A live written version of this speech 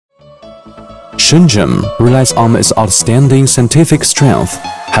Shenzhen relies on its outstanding scientific strength,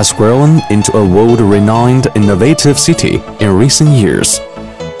 has grown into a world-renowned innovative city in recent years.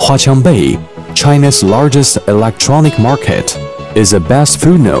 Huaqiangbei, China's largest electronic market, is the best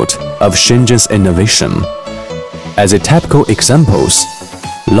footnote of Shenzhen's innovation. As a typical examples,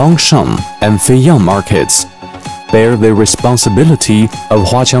 Longshan and Feiyang markets bear the responsibility of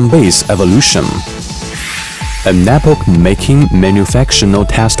Huaqiangbei's evolution. An epoch-making manufacturing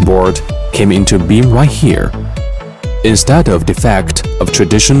test board came into being right here. Instead of defect of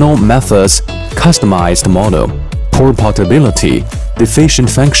traditional methods, customized model, poor portability, deficient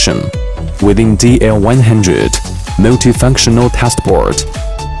function, within DL100 multifunctional test board,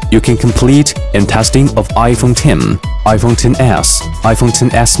 you can complete in testing of iPhone X, iPhone XS, iPhone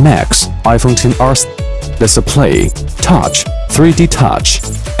XS Max, iPhone XR display, touch, 3D touch,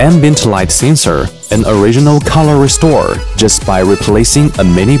 ambient light sensor, and original color restore just by replacing a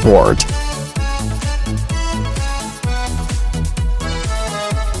mini board.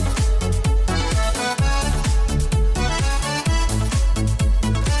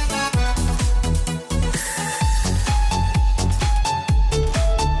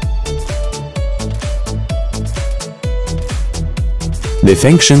 The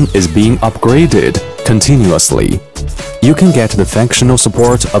function is being upgraded continuously. You can get the functional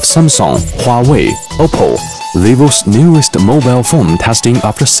support of Samsung, Huawei, Oppo, Vivo's newest mobile phone testing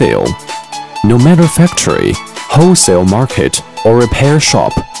after sale. No matter factory, wholesale market, or repair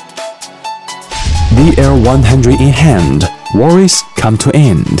shop. DL100 in hand, worries come to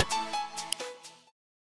end.